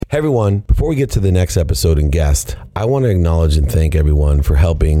Hey everyone, before we get to the next episode and guest, I want to acknowledge and thank everyone for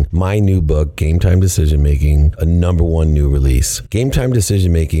helping my new book, Game Time Decision Making, a #1 new release. Game Time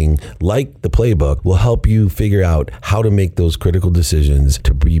Decision Making, like the playbook, will help you figure out how to make those critical decisions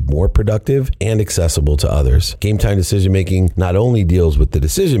to be more productive and accessible to others. Game Time Decision Making not only deals with the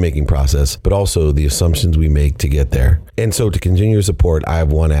decision-making process, but also the assumptions we make to get there. And so to continue your support, I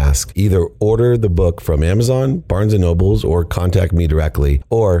have one ask. Either order the book from Amazon, Barnes & Nobles, or contact me directly,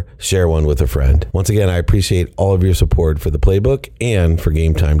 or share one with a friend. Once again, I appreciate all of your support for the playbook and for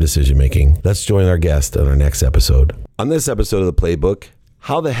Game Time Decision Making. Let's join our guest on our next episode. On this episode of the playbook,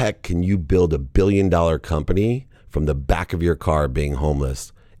 how the heck can you build a billion-dollar company from the back of your car being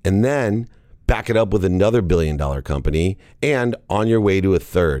homeless, and then back it up with another billion-dollar company and on your way to a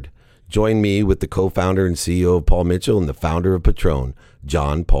third? Join me with the co-founder and CEO of Paul Mitchell and the founder of Patron,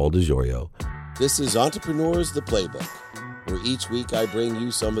 John Paul DeJoria. This is Entrepreneurs, the Playbook, where each week I bring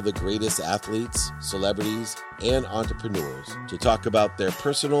you some of the greatest athletes, celebrities, and entrepreneurs to talk about their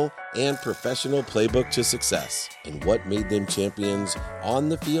personal and professional playbook to success and what made them champions on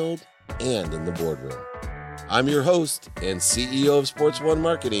the field and in the boardroom. I'm your host and CEO of Sports One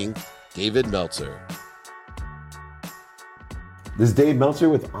Marketing, David Meltzer. This is Dave Meltzer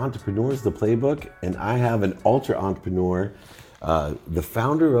with Entrepreneurs, the Playbook, and I have an ultra entrepreneur, the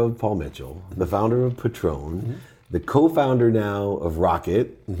founder of Paul Mitchell, the founder of Patron, the co-founder now of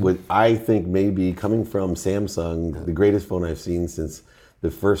Rocket, what I think may be coming from Samsung, the greatest phone I've seen since the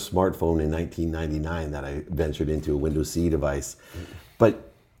first smartphone in 1999 that I ventured into, a Windows CE device.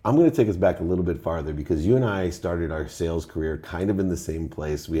 But I'm going to take us back a little bit farther because you and I started our sales career kind of in the same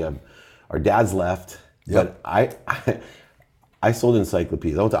place. We have, our dads left, but I sold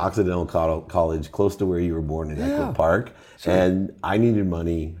encyclopedias. I went to Occidental College, close to where you were born in Echo Park. Sure. And I needed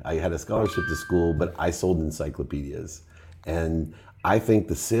money. I had a scholarship to school, but I sold encyclopedias. And I think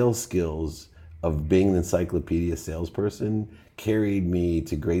the sales skills of being an encyclopedia salesperson carried me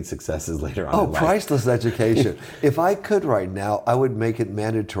to great successes later on in life. Priceless education. If I could right now, I would make it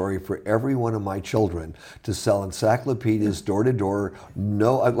mandatory for every one of my children to sell encyclopedias door to door.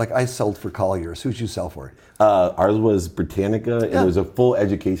 No, like I sold for Collier's. Who'd you sell for? Ours was Britannica, and it was a full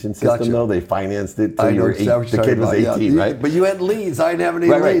education system, though. They financed it till the kid was 18, right? But you had leads. I didn't have any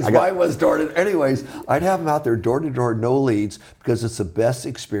leads. Mine was door to door. Anyways, I'd have them out there door to door, no leads, because it's the best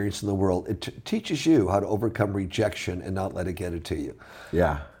experience in the world. It teaches you how to overcome rejection and not let it get it to you.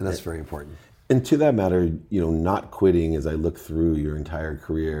 Yeah. And that's very important. And to that matter, not quitting, as I look through your entire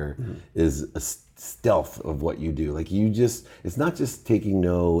career, is a stealth of what you do. Like it's not just taking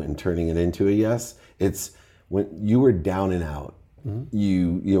no and turning it into a yes. It's when you were down and out,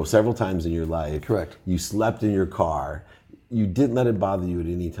 you several times in your life. Correct. You slept in your car. You didn't let it bother you at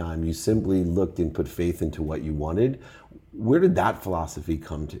any time. You simply looked and put faith into what you wanted. Where did that philosophy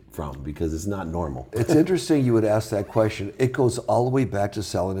come from? Because it's not normal. It's interesting you would ask that question. It goes all the way back to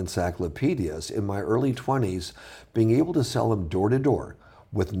selling encyclopedias. In my early 20s, being able to sell them door to door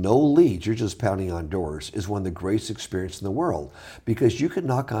with no leads, you're just pounding on doors, is one of the greatest experiences in the world. Because you can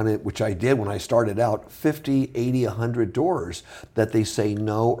knock on it, which I did when I started out, 50, 80, 100 doors that they say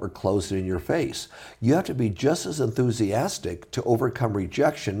no or close it in your face. You have to be just as enthusiastic to overcome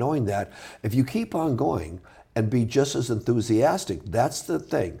rejection, knowing that if you keep on going and be just as enthusiastic, that's the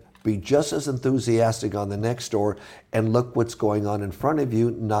thing. Be just as enthusiastic on the next door and look what's going on in front of you,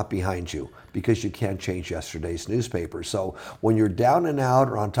 not behind you, because you can't change yesterday's newspaper. So when you're down and out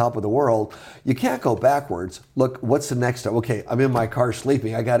or on top of the world, you can't go backwards. Look, what's the next step? Okay, I'm in my car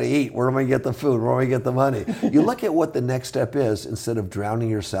sleeping. I got to eat. Where am I going to get the food? Where am I going to get the money? You look at what the next step is instead of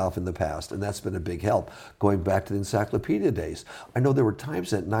drowning yourself in the past. And that's been a big help. Going back to the encyclopedia days, I know there were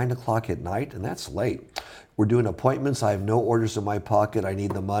times at 9 o'clock at night, and that's late. We're doing appointments. I have no orders in my pocket. I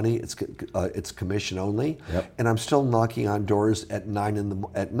need the money. It's commission only. Yep. And I'm still knocking on doors at 9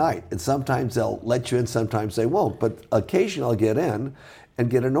 at night. And sometimes they'll let you in, sometimes they won't. But occasionally I'll get in and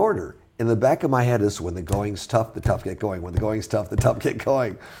get an order. In the back of my head is when the going's tough, the tough get going. When the going's tough, the tough get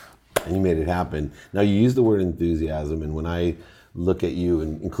going. And you made it happen. Now you use the word enthusiasm, and when I look at you,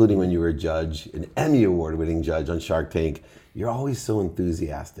 and including when you were a judge, an Emmy award-winning judge on Shark Tank, you're always so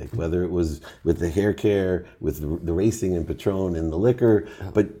enthusiastic, whether it was with the hair care, with the racing and Patron and the liquor,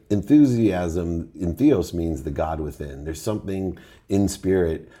 but enthusiasm in Theos means the God within. There's something in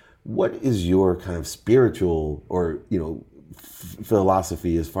spirit. What is your kind of spiritual or,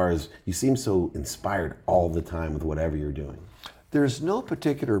 philosophy as far as you seem so inspired all the time with whatever you're doing? There's no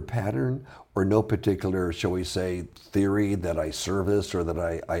particular pattern or no particular, shall we say, theory that I service or that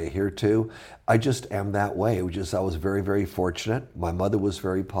I adhere to. I just am that way. I was very, very fortunate. My mother was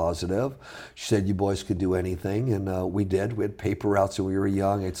very positive. She said, you boys could do anything, and we did. We had paper routes when we were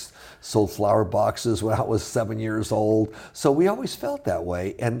young. It's sold flower boxes when I was 7 years old. So we always felt that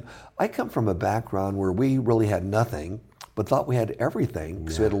way. And I come from a background where we really had nothing, but thought we had everything,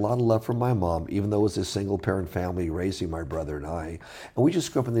 because we had a lot of love from my mom, even though it was a single parent family raising my brother and I. And we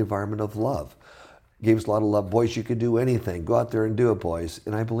just grew up in the environment of love. Gave us a lot of love. Boys, you could do anything. Go out there and do it, boys.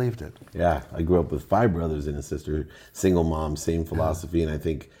 And I believed it. Yeah, I grew up with 5 brothers and a sister, single mom, same philosophy. And I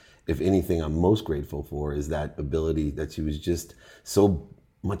think, if anything, I'm most grateful for is that ability that she was just so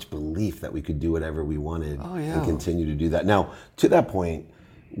much belief that we could do whatever we wanted and continue to do that. Now, to that point,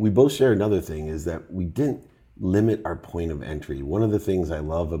 we both share another thing is that we didn't limit our point of entry. One of the things I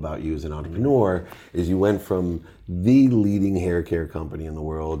love about you as an entrepreneur is you went from the leading hair care company in the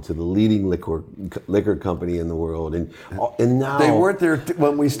world to the leading liquor company in the world, and now they weren't there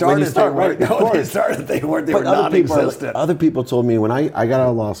when we started. They weren't. They were non-existent. Other people told me when I got out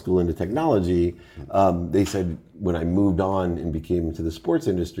of law school into technology, they said when I moved on and became into the sports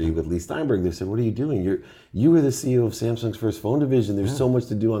industry with Lee Steinberg, they said, "What are you doing? You were the CEO of Samsung's first phone division. There's so much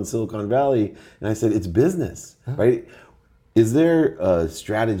to do on Silicon Valley." And I said, "It's business, right?" Is there a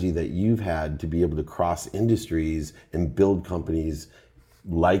strategy that you've had to be able to cross industries and build companies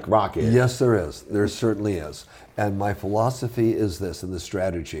like Rocket? Yes, there is. There certainly is. And my philosophy is this, and the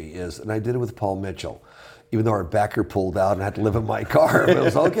strategy is, and I did it with Paul Mitchell, even though our backer pulled out and I had to live in my car, but it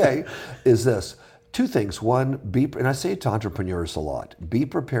was okay, is this. 2 things. One, and I say it to entrepreneurs a lot, be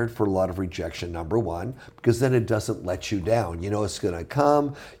prepared for a lot of rejection, number one, because then it doesn't let you down. You know it's going to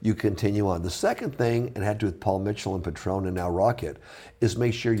come, you continue on. The second thing, and I had to do with Paul Mitchell and Patron and now Rocket, is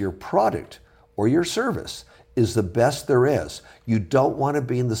make sure your product or your service is the best there is. You don't want to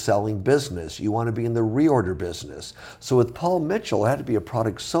be in the selling business. You want to be in the reorder business. So with Paul Mitchell, it had to be a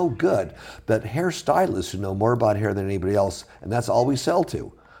product so good that hairstylists who know more about hair than anybody else, and that's all we sell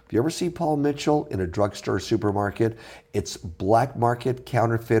to. If you ever see Paul Mitchell in a drugstore or supermarket, it's black market,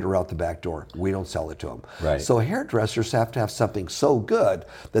 counterfeit, or out the back door. We don't sell it to them. Right. So hairdressers have to have something so good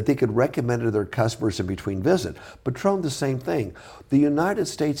that they could recommend it to their customers in between visit. Patron, the same thing. The United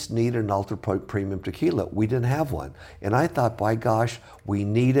States needed an ultra premium tequila. We didn't have one. And I thought, by gosh, we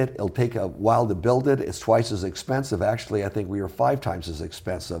need it. It'll take a while to build it. It's twice as expensive. Actually, I think we were 5 times as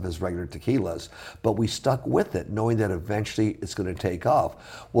expensive as regular tequilas. But we stuck with it, knowing that eventually it's going to take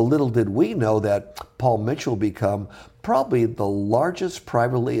off. Well, little did we know that Paul Mitchell become probably the largest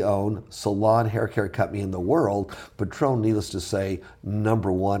privately owned salon hair care company in the world. Patron, needless to say,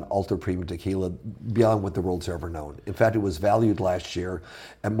 #1 ultra premium tequila beyond what the world's ever known. In fact, it was valued last year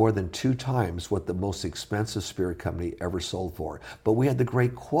at more than 2 times what the most expensive spirit company ever sold for. But we had the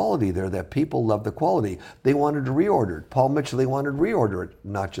great quality there that people loved the quality. They wanted to reorder it. Paul Mitchell, they wanted to reorder it,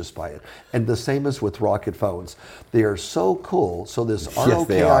 not just buy it. And the same as with Rocket phones. They are so cool. So this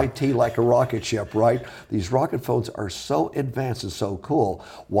ROKIT, like a rocket ship, right? These Rocket phones are so advanced and so cool.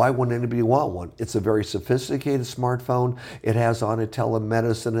 Why wouldn't anybody want one? It's a very sophisticated smartphone. It has on it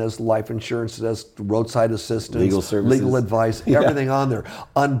telemedicine, it has life insurance, it has roadside assistance, legal services, legal advice, everything on there.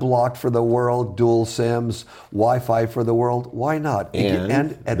 Unblocked for the world, dual SIMs, Wi-Fi for the world. Why not?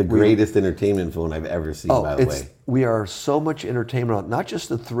 And the greatest entertainment phone I've ever seen, by the way. We are so much entertainment on, not just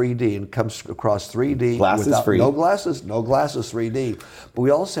the 3D, and comes across 3D. Glasses free. No glasses 3D. But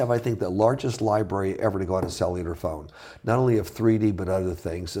we also have, I think, the largest library ever to go on a cellular phone. Not only of 3D, but other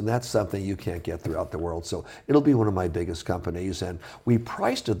things. And that's something you can't get throughout the world. So it'll be one of my biggest companies. And we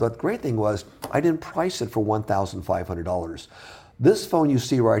priced it. But the great thing was, I didn't price it for $1,500. This phone you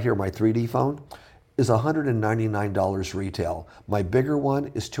see right here, my 3D phone, is $199 retail. My bigger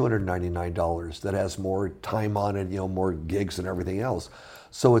one is $299. That has more time on it, more gigs and everything else.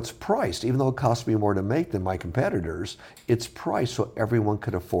 So it's priced, even though it costs me more to make than my competitors, it's priced so everyone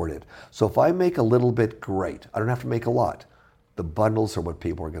could afford it. So if I make a little bit, great. I don't have to make a lot. The bundles are what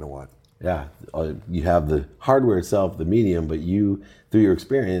people are going to want. Yeah, you have the hardware itself, the medium, but you, through your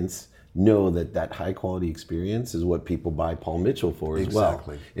experience, know that high quality experience is what people buy Paul Mitchell for as well.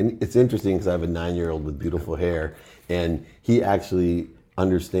 Exactly. And it's interesting because I have a 9-year-old with beautiful hair, and he actually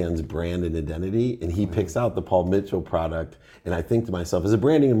understands brand and identity, and he picks out the Paul Mitchell product. And I think to myself, as a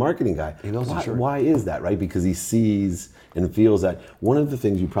branding and marketing guy, why is that, right? Because he sees and feels that. One of the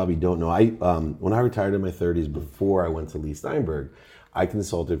things you probably don't know, when I retired in my 30s, before I went to Lee Steinberg, I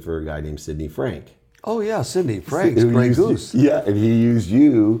consulted for a guy named Sidney Frank. Oh yeah, Sidney Frank's Grey Goose. Yeah, and he used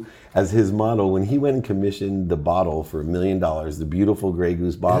you as his model when he went and commissioned the bottle for $1 million, the beautiful Grey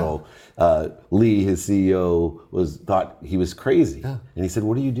Goose bottle. Lee, his CEO, thought he was crazy, and he said,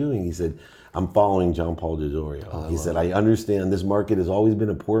 "What are you doing?" He said, "I'm following John Paul DeJoria." He said, "I understand this market has always been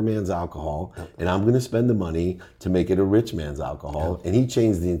a poor man's alcohol, and I'm going to spend the money to make it a rich man's alcohol." And he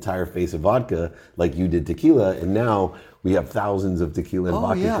changed the entire face of vodka, like you did tequila, and now we have thousands of tequila and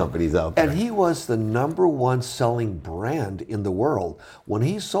vodka companies out there. And he was the #1 selling brand in the world. When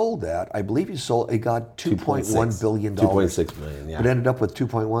he sold that, I believe he got $2.1 billion. 2.6 billion, yeah. But ended up with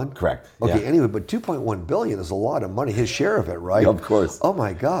 2.1? Correct. Okay, anyway, but 2.1 billion is a lot of money, his share of it, right? Yeah, of course. Oh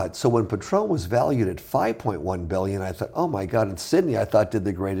my God. So when Patron was valued at 5.1 billion, I thought, oh my God, and Sydney, I thought, did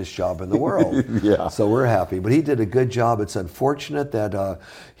the greatest job in the world. Yeah. So we're happy. But he did a good job. It's unfortunate that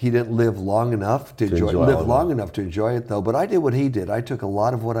he didn't live long enough to enjoy it, though. But I did what he did. I took a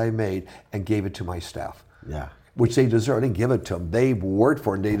lot of what I made and gave it to my staff. Yeah. Which they deserved. I didn't give it to them. They worked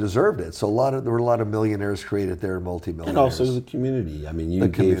for it and they deserved it. So there were a lot of millionaires created there, multimillionaires. And also the community. I mean, you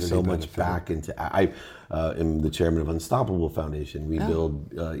gave so much back into. I am the chairman of Unstoppable Foundation. We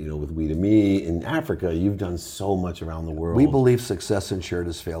build, with We to Me in Africa. You've done so much around the world. We believe success insured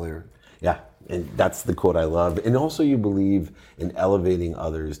is failure. Yeah, and that's the quote I love. And also you believe in elevating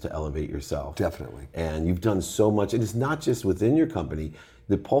others to elevate yourself. Definitely. And you've done so much. And it's not just within your company.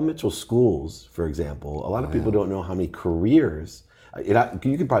 The Paul Mitchell schools, for example, a lot of people don't know how many careers. You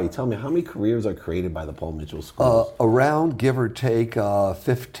could probably tell me how many careers are created by the Paul Mitchell schools. Around, give or take,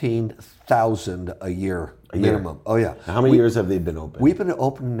 15,000 a year minimum. Oh yeah. How many years have they been open? We've been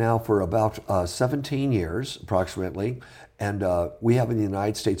open now for about 17 years, approximately. And we have in the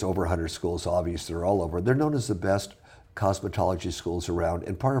United States over 100 schools, obviously, they're all over. They're known as the best cosmetology schools around,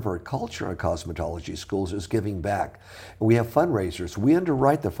 and part of our culture in cosmetology schools is giving back. And we have fundraisers. We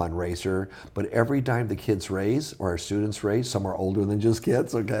underwrite the fundraiser, but every dime the kids raise, or our students raise, some are older than just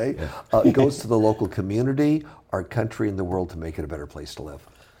kids, okay, goes to the local community, our country, and the world to make it a better place to live.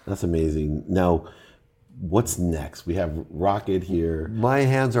 That's amazing. Now, what's next? We have Rocket here. My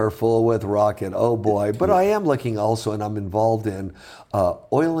hands are full with Rocket, oh boy. But I am looking also, and I'm involved in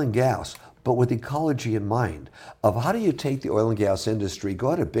oil and gas, but with ecology in mind, of how do you take the oil and gas industry,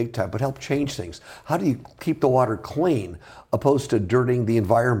 go at it big time, but help change things? How do you keep the water clean opposed to dirtying the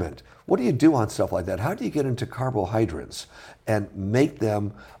environment? What do you do on stuff like that? How do you get into carbohydrates and make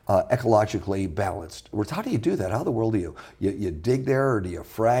them ecologically balanced? How do you do that? How in the world do you dig there, or do you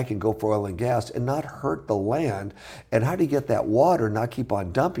frack and go for oil and gas and not hurt the land? And how do you get that water, not keep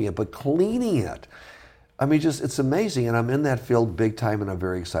on dumping it, but cleaning it? I mean, it's amazing, and I'm in that field big time, and I'm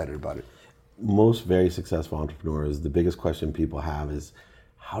very excited about it. Most very successful entrepreneurs, the biggest question people have is,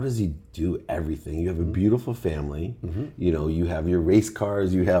 how does he do everything? You have a beautiful family, you have your race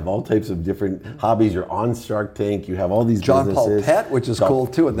cars, you have all types of different hobbies, you're on Shark Tank, you have all these John Paul businesses. Pet, which is cool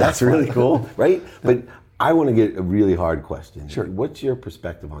too. And that's really cool, right? But I want to get a really hard question. Sure. What's your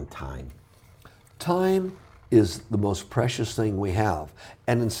perspective on time? Time is the most precious thing we have.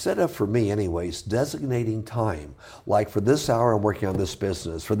 And instead of, for me anyways, designating time, like for this hour I'm working on this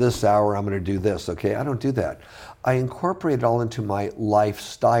business, for this hour I'm going to do this, okay? I don't do that. I incorporate it all into my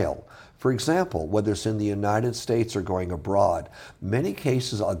lifestyle. For example, whether it's in the United States or going abroad, many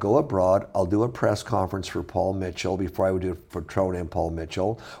cases I'll go abroad, I'll do a press conference for Paul Mitchell before I would do it for Patron and Paul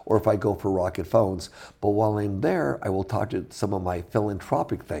Mitchell, or if I go for Rocket Phones. But while I'm there, I will talk to some of my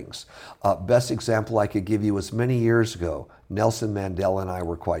philanthropic things. Best example I could give you is many years ago, Nelson Mandela and I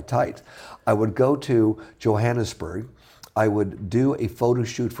were quite tight. I would go to Johannesburg. I would do a photo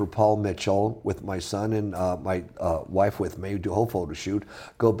shoot for Paul Mitchell with my son and my wife with me, do a whole photo shoot,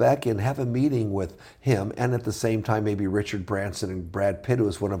 go back and have a meeting with him, and at the same time maybe Richard Branson and Brad Pitt, who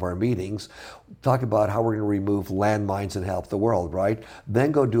was one of our meetings, talk about how we're going to remove landmines and help the world, right?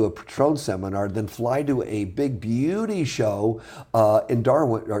 Then go do a Patron seminar, then fly to a big beauty show in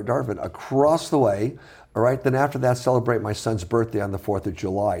Darwin across the way. All right, then after that, celebrate my son's birthday on the 4th of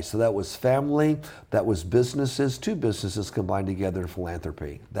July. So that was family, that was businesses, two businesses combined together in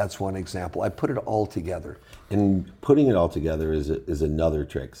philanthropy. That's one example. I put it all together. And putting it all together is another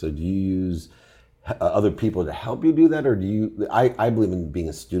trick. So do you use other people to help you do that, or do you? I believe in being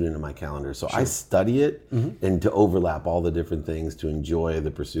a student in my calendar, so I study it and to overlap all the different things to enjoy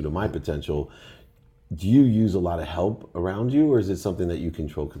the pursuit of my potential. Do you use a lot of help around you, or is it something that you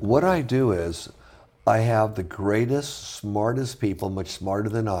control completely? What I do is, I have the greatest, smartest people, much smarter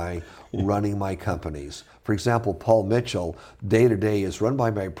than I, running my companies. For example, Paul Mitchell, day to day, is run by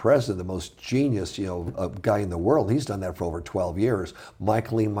my president, the most genius, guy in the world. He's done that for over 12 years.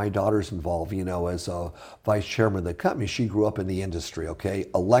 Michaeline, my daughter's involved, as a vice chairman of the company. She grew up in the industry, okay?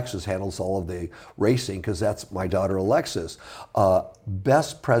 Alexis handles all of the racing because that's my daughter, Alexis.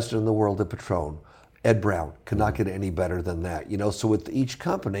 Best president in the world at Patron. Ed Brown could not get any better than that. So with each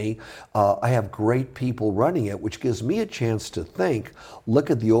company, I have great people running it, which gives me a chance to look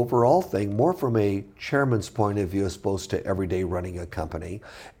at the overall thing more from a chairman's point of view as opposed to everyday running a company,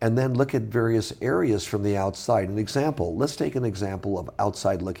 and then look at various areas from the outside. Let's take an example of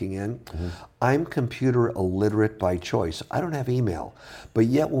outside looking in. Mm-hmm. I'm computer illiterate by choice. I don't have email. But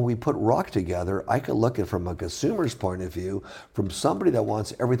yet when we put Rock together, I can look at it from a consumer's point of view, from somebody that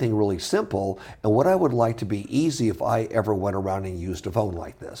wants everything really simple, and what I would like to be easy if I ever went around and used a phone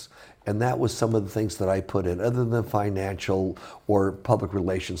like this. And that was some of the things that I put in, other than financial or public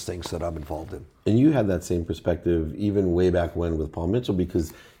relations things that I'm involved in. And you had that same perspective even way back when with Paul Mitchell,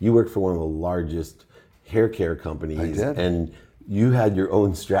 because you worked for one of the largest hair care companies. I did. And you had your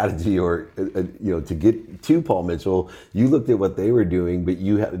own strategy, or to get to Paul Mitchell, you looked at what they were doing, but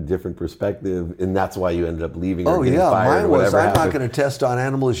you had a different perspective, and that's why you ended up leaving. Or getting fired, mine was, I'm not going to test on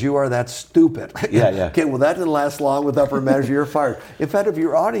animals. You are, that's stupid. Yeah. Okay, well, that didn't last long with upper measure. You're fired. In fact, if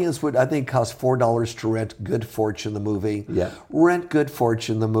your audience would, I think, cost $4 to rent Good Fortune, the movie. Yeah. Rent Good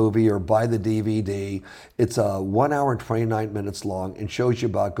Fortune, the movie, or buy the DVD. It's 1 hour and 29 minutes long and shows you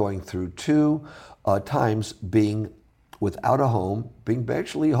about going through two times being without a home, being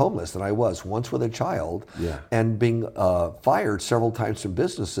actually homeless, and I was once with a child, and being fired several times from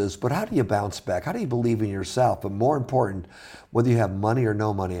businesses. But how do you bounce back? How do you believe in yourself? But more important, whether you have money or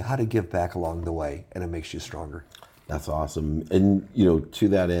no money, how to give back along the way, and it makes you stronger. That's awesome. And to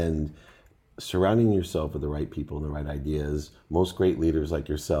that end, surrounding yourself with the right people and the right ideas. Most great leaders like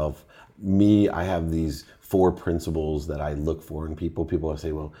yourself, I have these 4 principles that I look for in people. People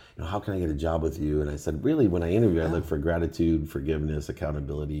say, well, how can I get a job with you? And I said, really, when I interview, I look for gratitude, forgiveness,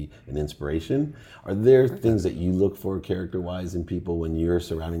 accountability, and inspiration. Are there things that you look for character-wise in people when you're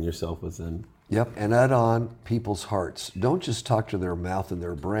surrounding yourself with them? Yep, and add on people's hearts. Don't just talk to their mouth and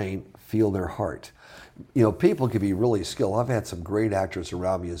their brain, feel their heart. People can be really skilled. I've had some great actors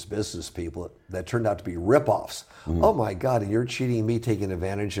around me as business people that turned out to be rip-offs. Mm-hmm. Oh my God, and you're cheating me, taking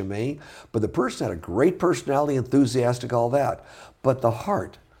advantage of me. But the person had a great personality, enthusiastic, all that. But the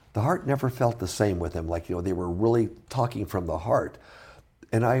heart never felt the same with them. Like, they were really talking from the heart.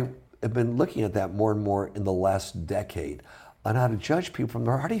 And I have been looking at that more and more in the last decade on how to judge people from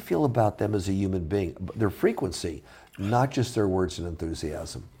their heart. How do you feel about them as a human being? Their frequency, not just their words and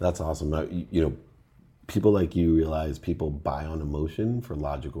enthusiasm. That's awesome. People like you realize people buy on emotion for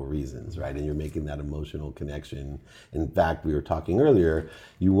logical reasons, right? And you're making that emotional connection. In fact, we were talking earlier,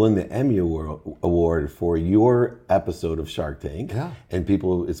 you won the Emmy Award for your episode of Shark Tank. Yeah. And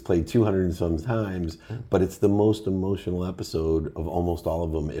it's played 200 and some times, but it's the most emotional episode of almost all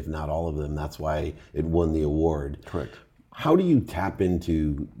of them, if not all of them. That's why it won the award. Correct. How do you tap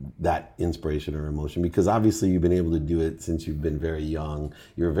into that inspiration or emotion? Because obviously you've been able to do it since you've been very young.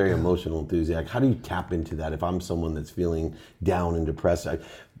 You're a very emotional enthusiast. How do you tap into that? If I'm someone that's feeling down and depressed,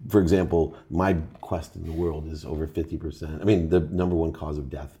 for example, my quest in the world is over 50%. I mean, the number one cause of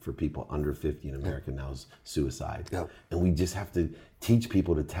death for people under 50 in America now is suicide. Yep. And we just have to teach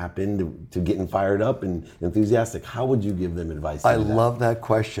people to tap into getting fired up and enthusiastic. How would you give them advice? I love that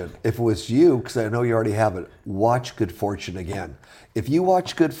question. If it was you, because I know you already have it, watch Good Fortune again. If you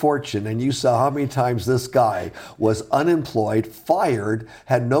watch Good Fortune and you saw how many times this guy was unemployed, fired,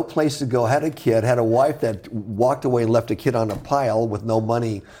 had no place to go, had a kid, had a wife that walked away and left a kid on a pile with no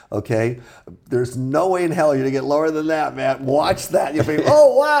money, okay? There's no way in hell you're gonna get lower than that, man. Watch that. You'll be,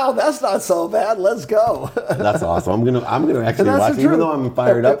 oh wow, that's not so bad. Let's go. That's awesome. I'm gonna actually watch it. Even though I'm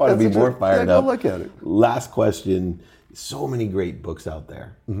fired up, I'll be more fired up. Go look at it. Last question. So many great books out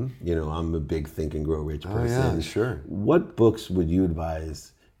there. Mm-hmm. I'm a big Think and Grow Rich person. Oh yeah, sure. What books would you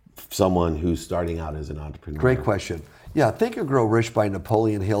advise someone who's starting out as an entrepreneur? Great question. Yeah, Think and Grow Rich by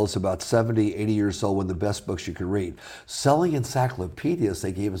Napoleon Hill is about 70, 80 years old, one of the best books you could read. Selling Encyclopedias,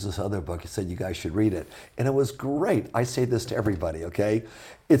 they gave us this other book. He said, you guys should read it. And it was great. I say this to everybody, okay?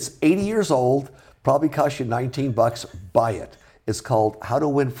 It's 80 years old, probably cost you $19. Buy it. It's called How to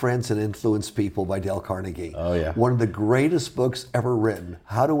Win Friends and Influence People by Dale Carnegie. Oh, yeah. One of the greatest books ever written,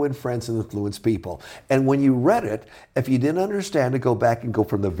 How to Win Friends and Influence People. And when you read it, if you didn't understand it, go back and go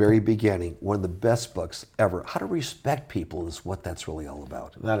from the very beginning. One of the best books ever. How to respect people is what that's really all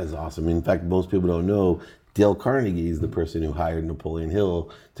about. That is awesome. In fact, most people don't know Dale Carnegie is the person who hired Napoleon Hill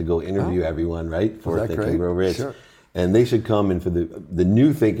to go interview everyone, right? For that Think great? and Grow Rich. Sure. And they should come, and for the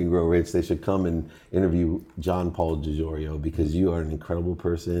new Think and Grow Rich, they should come and interview John Paul DeJoria, because you are an incredible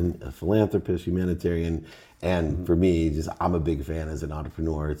person, a philanthropist, humanitarian, and for me, I'm a big fan as an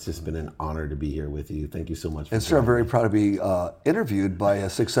entrepreneur. It's just been an honor to be here with you. Thank you so much. And sir, I'm very proud to be interviewed by a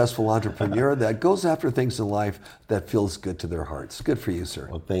successful entrepreneur that goes after things in life that feels good to their hearts. Good for you, sir.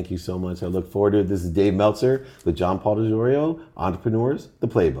 Well, thank you so much. I look forward to it. This is Dave Meltzer with John Paul DeJoria, Entrepreneurs, The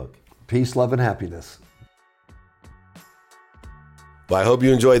Playbook. Peace, love, and happiness. Well, I hope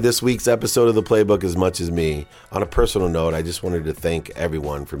you enjoyed this week's episode of The Playbook as much as me. On a personal note, I just wanted to thank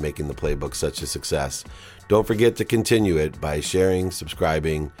everyone for making The Playbook such a success. Don't forget to continue it by sharing,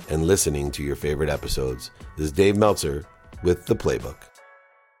 subscribing, and listening to your favorite episodes. This is Dave Meltzer with The Playbook.